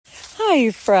Hi,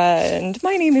 friend.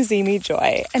 My name is Amy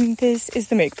Joy, and this is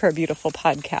the Make Prayer Beautiful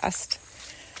podcast.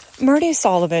 Marty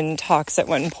Solomon talks at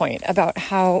one point about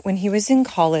how when he was in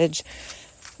college,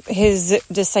 his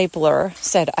discipler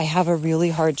said, I have a really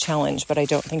hard challenge, but I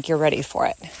don't think you're ready for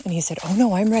it. And he said, oh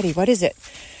no, I'm ready. What is it?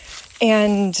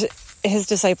 And his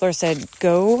discipler said,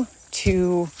 go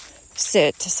to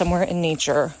sit somewhere in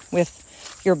nature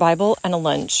with your Bible and a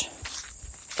lunch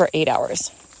for 8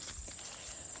 hours.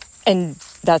 And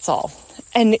that's all.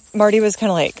 And Marty was kind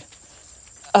of like,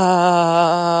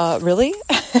 really?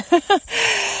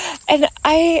 And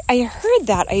I heard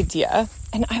that idea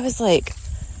and I was like,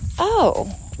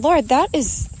 oh, Lord, that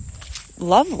is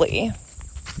lovely.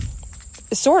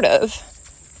 Sort of.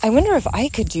 I wonder if I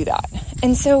could do that.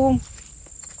 And so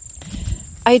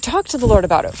I talked to the Lord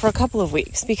about it for a couple of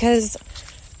weeks because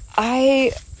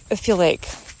I feel like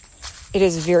it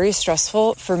is very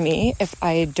stressful for me if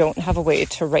I don't have a way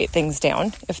to write things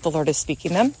down, if the Lord is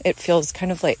speaking them. It feels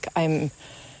kind of like I'm,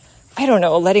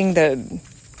 letting the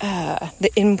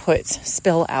inputs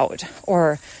spill out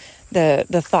or the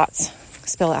thoughts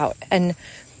spill out. And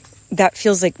that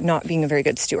feels like not being a very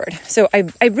good steward. So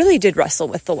I really did wrestle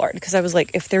with the Lord because I was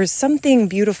like, if there's something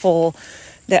beautiful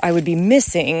that I would be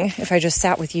missing if I just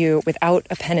sat with you without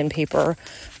a pen and paper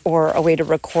or a way to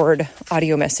record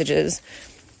audio messages,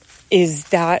 is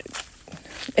that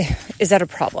a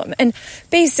problem? And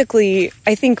basically,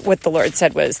 I think what the Lord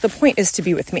said was, the point is to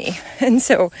be with me. And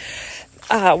so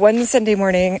one Sunday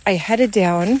morning, I headed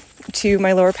down to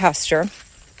my lower pasture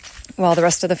while the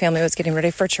rest of the family was getting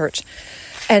ready for church.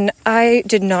 And I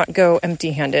did not go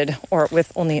empty-handed or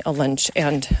with only a lunch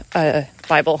and a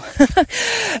Bible.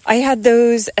 I had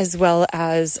those as well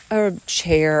as a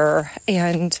chair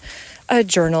and a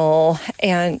journal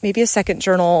and maybe a second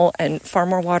journal and far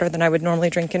more water than I would normally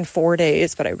drink in 4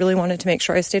 days, but I really wanted to make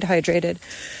sure I stayed hydrated.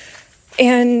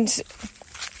 And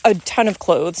a ton of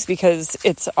clothes because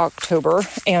it's October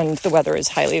and the weather is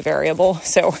highly variable.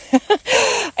 So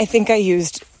I think I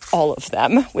used all of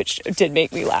them, which did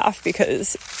make me laugh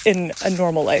because in a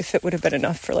normal life, it would have been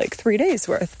enough for like 3 days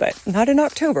worth, but not in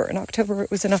October. In October,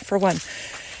 it was enough for one.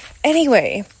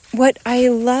 Anyway, what I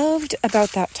loved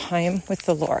about that time with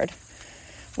the Lord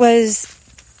was,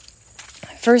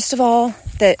 first of all,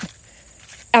 that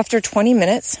after 20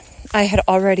 minutes, I had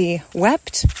already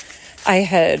wept, I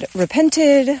had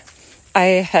repented, I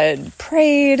had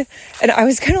prayed, and I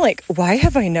was kind of like, why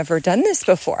have I never done this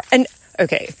before? And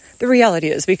okay, the reality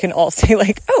is we can all say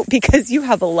like, oh, because you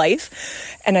have a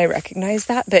life, and I recognize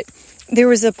that, but there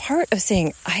was a part of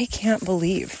saying, I can't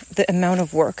believe the amount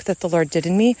of work that the Lord did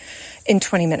in me in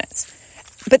 20 minutes.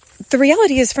 But the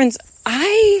reality is, friends,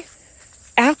 I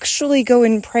actually go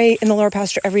and pray in the lower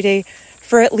pasture every day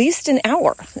for at least an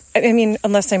hour. I mean,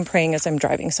 unless I'm praying as I'm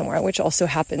driving somewhere, which also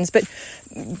happens. But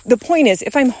the point is,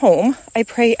 if I'm home, I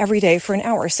pray every day for an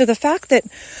hour. So the fact that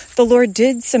the Lord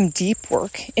did some deep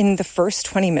work in the first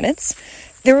 20 minutes,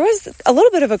 there was a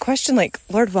little bit of a question like,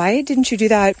 Lord, why didn't you do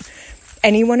that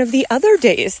any one of the other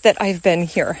days that I've been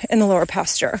here in the lower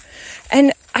pasture?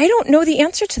 And I don't know the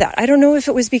answer to that. I don't know if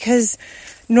it was because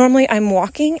normally I'm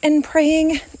walking and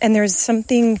praying and there's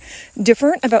something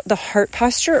different about the heart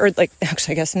posture, or like,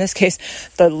 actually, I guess in this case,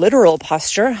 the literal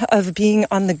posture of being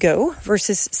on the go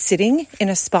versus sitting in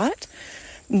a spot.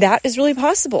 That is really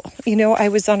possible. You know, I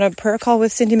was on a prayer call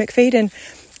with Cindy McFadden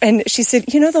and she said,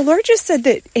 the Lord just said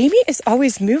that Amy is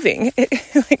always moving.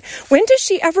 Like, when does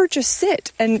she ever just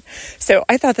sit? And so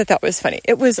I thought that was funny.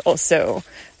 It was also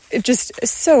just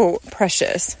so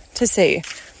precious to say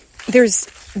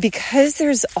because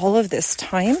there's all of this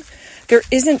time, there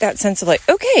isn't that sense of like,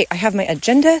 okay, I have my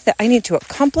agenda that I need to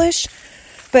accomplish.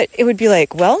 But it would be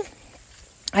like, well,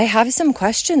 I have some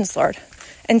questions, Lord.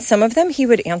 And some of them he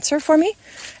would answer for me.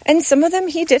 And some of them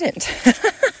he didn't.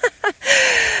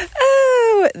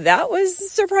 Oh, that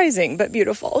was surprising, but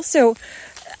beautiful. So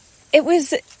it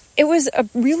was a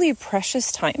really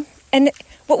precious time. And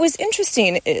what was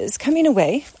interesting is coming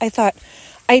away, I thought,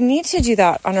 I need to do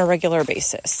that on a regular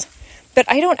basis. But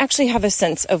I don't actually have a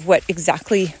sense of what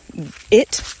exactly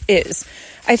it is.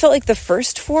 I felt like the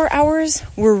first 4 hours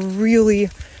were really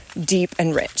deep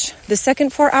and rich. The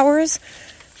second 4 hours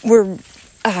were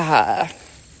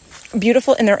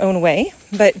beautiful in their own way,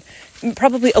 but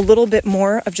probably a little bit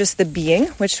more of just the being,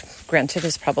 which granted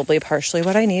is probably partially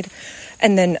what I need.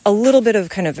 And then a little bit of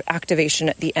kind of activation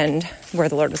at the end where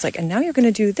the Lord was like, and now you're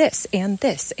going to do this and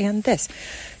this and this.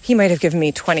 He might have given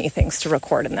me 20 things to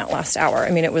record in that last hour.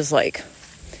 I mean, it was like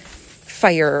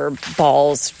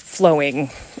fireballs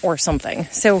flowing or something.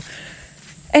 So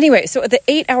anyway, so the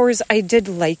 8 hours, I did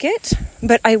like it,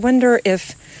 but I wonder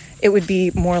if it would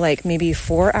be more like maybe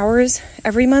 4 hours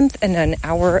every month and an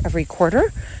hour every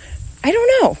quarter. I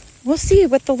don't know. We'll see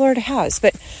what the Lord has.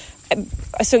 But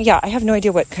so yeah, I have no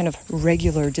idea what kind of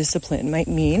regular discipline might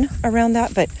mean around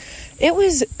that, but it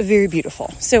was very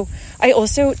beautiful. So I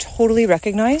also totally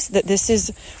recognize that this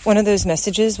is one of those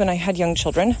messages when I had young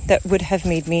children that would have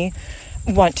made me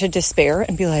want to despair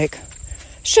and be like,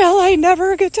 shall I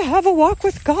never get to have a walk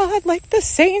with God like the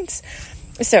saints?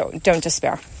 So don't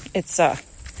despair. It's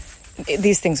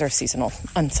these things are seasonal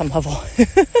on some level.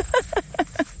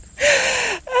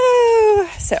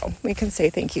 So we can say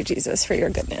thank you, Jesus, for your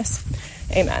goodness.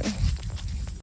 Amen.